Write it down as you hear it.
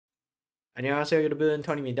안녕하세요, 여러분.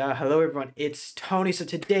 Tony입니다. Hello, everyone. It's Tony. So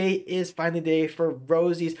today is finally the day for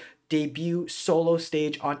Rosie's debut solo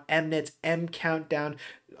stage on Mnet's M Countdown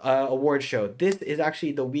award show. This is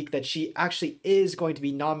actually the week that she actually is going to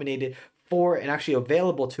be nominated for and actually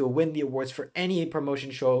available to win the awards for any promotion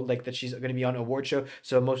show like that she's going to be on award show.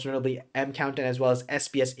 So most notably M Countdown as well as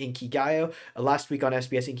SBS Inkigayo. Last week on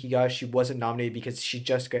SBS Inkigayo she wasn't nominated because she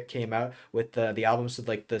just came out with the album, so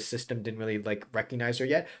like the system didn't really like recognize her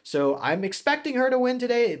yet. So I'm expecting her to win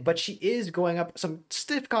today, but she is going up some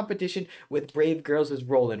stiff competition with Brave Girls is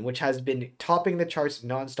Rollin', which has been topping the charts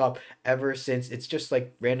nonstop ever since. It's just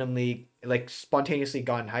like randomly like spontaneously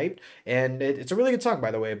gotten hyped, and it's a really good song,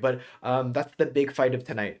 by the way. But that's the big fight of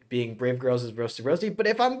tonight, being Brave Girls is Roasted Rosie. But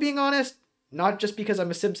if I'm being honest, not just because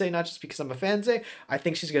I'm a Simsei, not just because I'm a fansei, I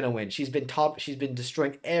think she's gonna win. She's been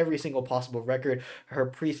destroying every single possible record. Her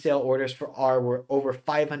pre-sale orders for R were over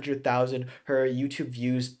 500,000. Her YouTube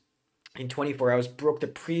views in 24 hours broke the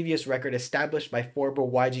previous record established by former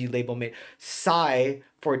YG label mate Psy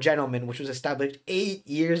for Gentlemen, which was established 8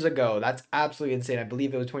 years ago. That's absolutely insane. I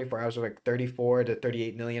believe it was 24 hours or like 34 to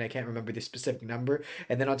 38 million. I can't remember the specific number.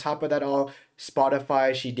 And then on top of that all,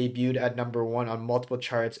 Spotify, she debuted at #1 on multiple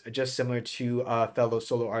charts, just similar to fellow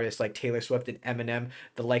solo artists like Taylor Swift and Eminem,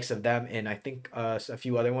 the likes of them, and I think a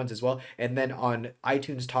few other ones as well. And then on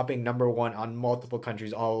iTunes, topping #1 on multiple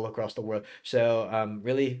countries all across the world. So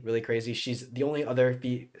really, really crazy. She's the only other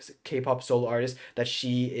K-pop solo artist that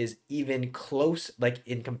she is even close, like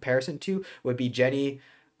in comparison to, would be Jennie,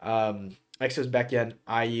 EXO's Baekhyun,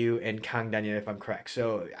 IU, and Kang Daniel, if I'm correct.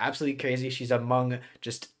 So absolutely crazy. She's among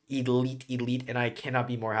just elite, and I cannot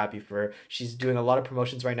be more happy for her. She's doing a lot of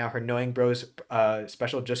promotions right now. Her Knowing Bros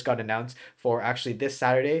special just got announced for actually this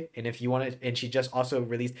Saturday, and if you want to, and she just also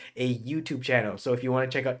released a YouTube channel. So if you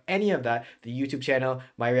want to check out any of that, the YouTube channel,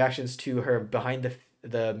 my reactions to her behind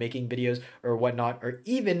the making videos or whatnot, or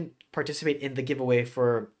even participate in the giveaway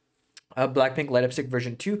for a Blackpink Lipstick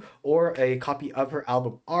version 2 or a copy of her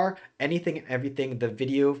album R, anything and everything, the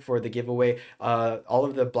video for the giveaway, all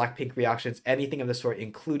of the Blackpink reactions, anything of the sort,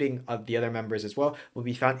 including of the other members as well, will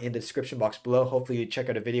be found in the description box below. Hopefully you check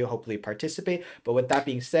out a video, hopefully participate. But with that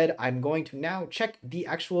being said, I'm going to now check the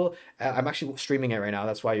actual, I'm actually streaming it right now,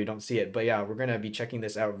 that's why you don't see it. But yeah, we're going to be checking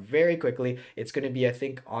this out very quickly. It's going to be, I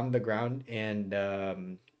think, on the ground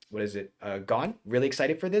and what is it, gone. Really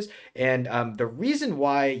excited for this. And the reason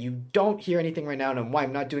why you don't hear anything right now and why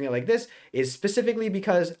I'm not doing it like this is specifically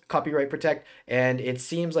because copyright protect, and it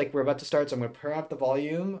seems like we're about to start, so I'm gonna turn up the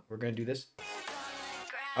volume. We're gonna do this.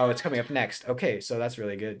 Oh, it's coming up next. Okay, so that's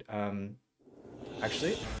really good.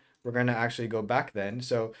 Actually, we're gonna actually go back then.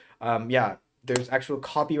 So yeah, there's actual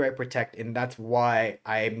copyright protect, and that's why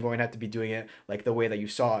I'm going to have to be doing it like the way that you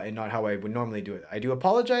saw and not how I would normally do it. I do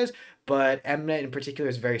apologize, but Mnet in particular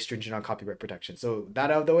is very stringent on copyright protection. So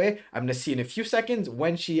that out of the way, I'm going to see in a few seconds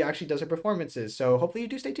when she actually does her performances. So hopefully you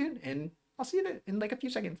do stay tuned, and I'll see you in like a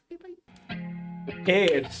few seconds. Okay, bye. Hey,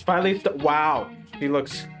 it's finally, wow, she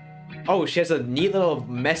looks, oh, she has a neat little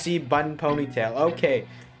messy bun ponytail. Okay.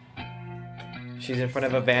 She's in front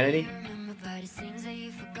of a vanity.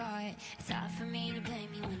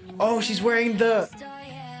 Oh, she's wearing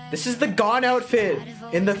this is the Gone outfit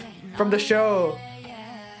from the show.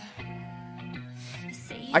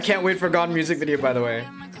 I can't wait for Gone music video, by the way.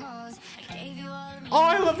 Oh,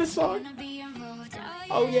 I love this song.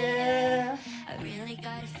 Oh yeah.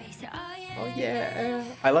 Oh yeah.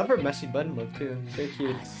 I love her messy bun look too. So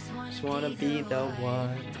cute. Just wanna be the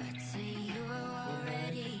one.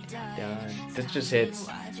 Done. This just hits.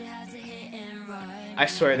 I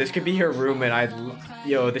swear, this could be her room, and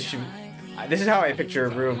yo, this is how I picture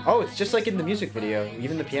her room. Oh, it's just like in the music video,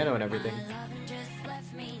 even the piano and everything.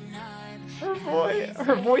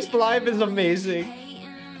 Her voice live is amazing.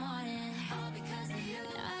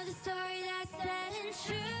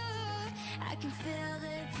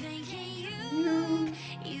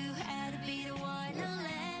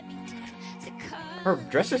 Her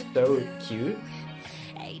dress is so cute.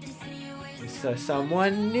 It's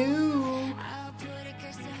someone new.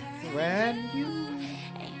 Brand new.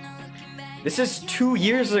 This is 2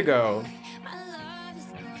 years ago.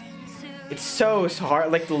 It's so hard,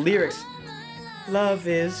 like the lyrics. Love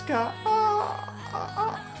is gone.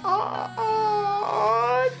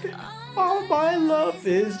 All my love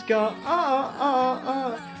is gone.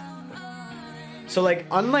 So like,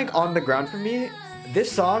 unlike On the Ground for me, this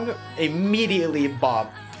song immediately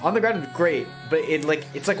bopped. On the Ground is great, but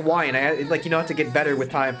it's like wine. Like, you know, have to get better with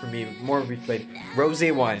time for me. More replayed.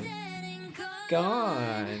 Rosé wine.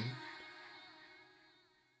 Gone.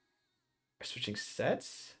 Switching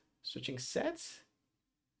sets? Switching sets?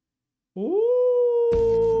 Ooh.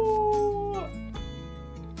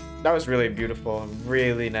 That was really beautiful.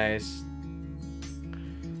 Really nice.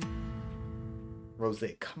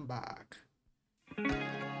 Rosé, come back.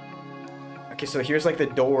 Okay, so here's like the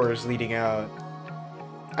doors leading out.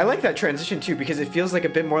 I like that transition too because it feels like a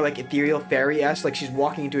bit more like ethereal fairy-esque, like she's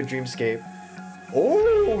walking into a dreamscape.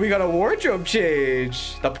 Oh, we got a wardrobe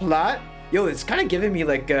change. The plot? Yo, it's kind of giving me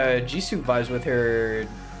like Jisoo vibes with her.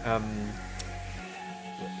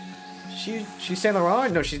 She's Saint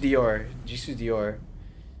Laurent? No, she's Dior. Jisoo's Dior.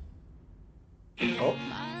 Oh,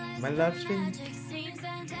 my love's been.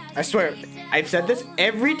 I swear, I've said this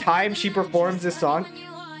every time she performs this song.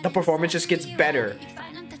 The performance just gets better.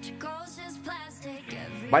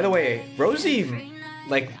 By the way, Rosie,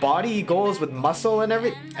 like body goals with muscle and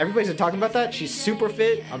everybody's been talking about that. She's super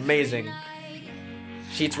fit, amazing.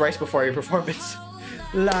 She eats rice before every performance.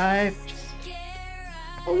 Life.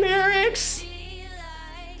 Lyrics.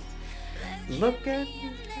 Look at.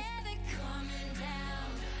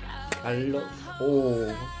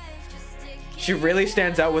 Oh. She really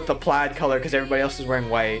stands out with the plaid color because everybody else is wearing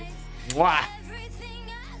white. Mwah.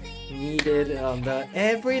 Needed on the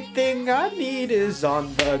everything I need is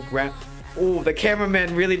on the ground. Oh, the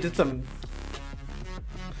cameraman really did some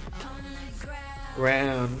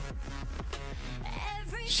ground.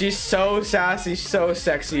 She's so sassy, so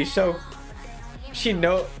sexy, so she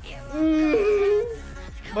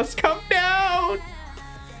must come down.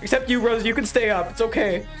 Except you, Rose, you can stay up. It's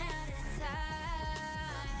okay.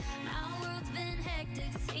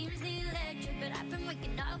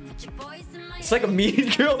 It's like a Mean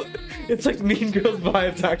Girl. It's like Mean Girls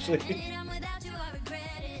vibes, actually.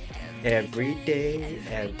 Every day,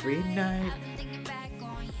 every night,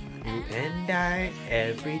 you and I.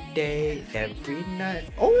 Every day, every night.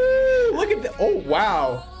 Oh, look at that! Oh,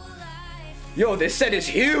 wow. Yo, this set is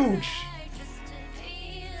huge.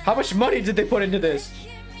 How much money did they put into this?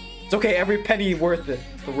 It's okay, every penny worth it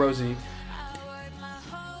for Rosie.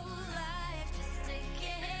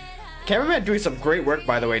 Cameraman doing some great work,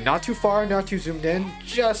 by the way. Not too far, not too zoomed in,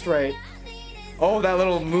 just right. Oh, that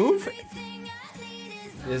little move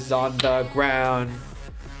is on the ground.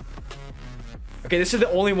 Okay, this is the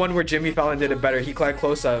only one where Jimmy Fallon did it better. He climbed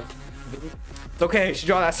close up. It's okay, she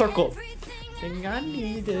draw that circle. Thing I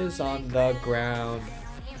need is on the ground.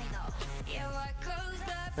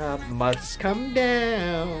 Up must come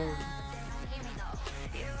down.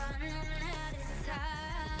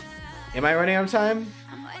 Am I running out of time?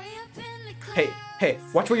 Hey,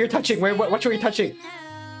 watch where you're touching. Watch where you're touching.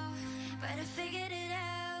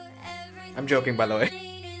 I'm joking, by the way.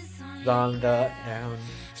 On the down.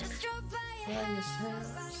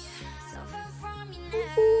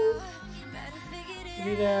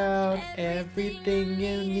 Get out. Everything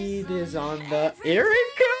you need is on the. Here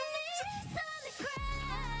it comes.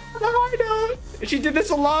 The high note. She did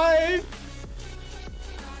this alive.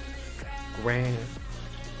 Grand.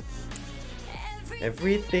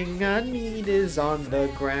 Everything I need is on the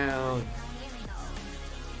ground.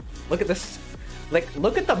 Look at this. Like,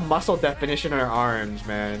 look at the muscle definition on her arms,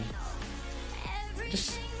 man.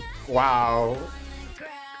 Just, wow.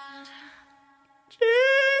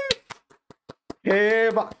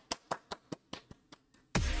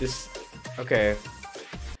 This, okay.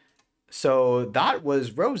 So that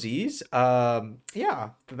was Rosie's. Yeah,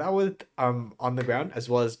 that was on the ground as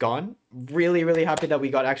well as Gone. Really happy that we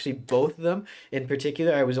got actually both of them. In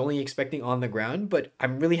particular, I was only expecting On the Ground, but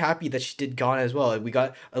I'm really happy that she did Gone as well. We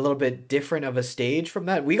got a little bit different of a stage from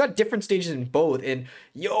that. We got different stages in both, and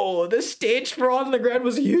yo, the stage for On the Ground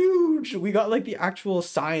was huge. We got like the actual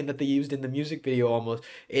sign that they used in the music video almost.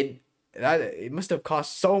 It must have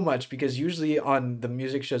cost so much because usually on the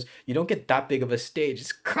music shows you don't get that big of a stage.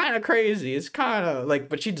 It's kind of crazy. It's kind of like,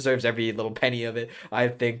 but she deserves every little penny of it, I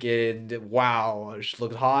think. And wow, she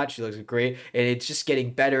looks hot, she looks great, and it's just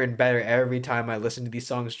getting better and better every time I listen to these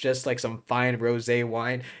songs, just like some fine rosé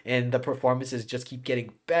wine, and the performances just keep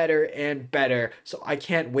getting better and better. So I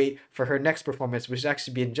can't wait for her next performance, which is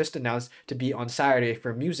actually being just announced to be on Saturday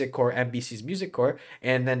for Music Core, MBC's Music Core,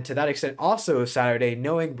 and then to that extent also Saturday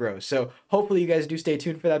Knowing Bros. So hopefully you guys do stay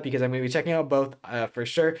tuned for that because I'm going to be checking out both for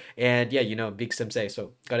sure. And yeah, you know, big sensei,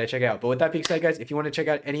 so gotta check it out. But with that being said, guys, if you want to check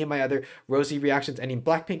out any of my other Rosie reactions, any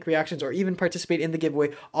Blackpink reactions, or even participate in the giveaway,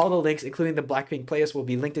 all the links, including the Blackpink playlist, will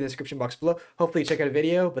be linked in the description box below. Hopefully check out a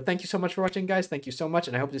video. But thank you so much for watching, guys. Thank you so much,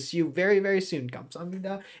 and I hope to see you very soon.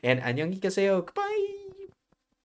 감사합니다. And 안녕히 계세요. Goodbye.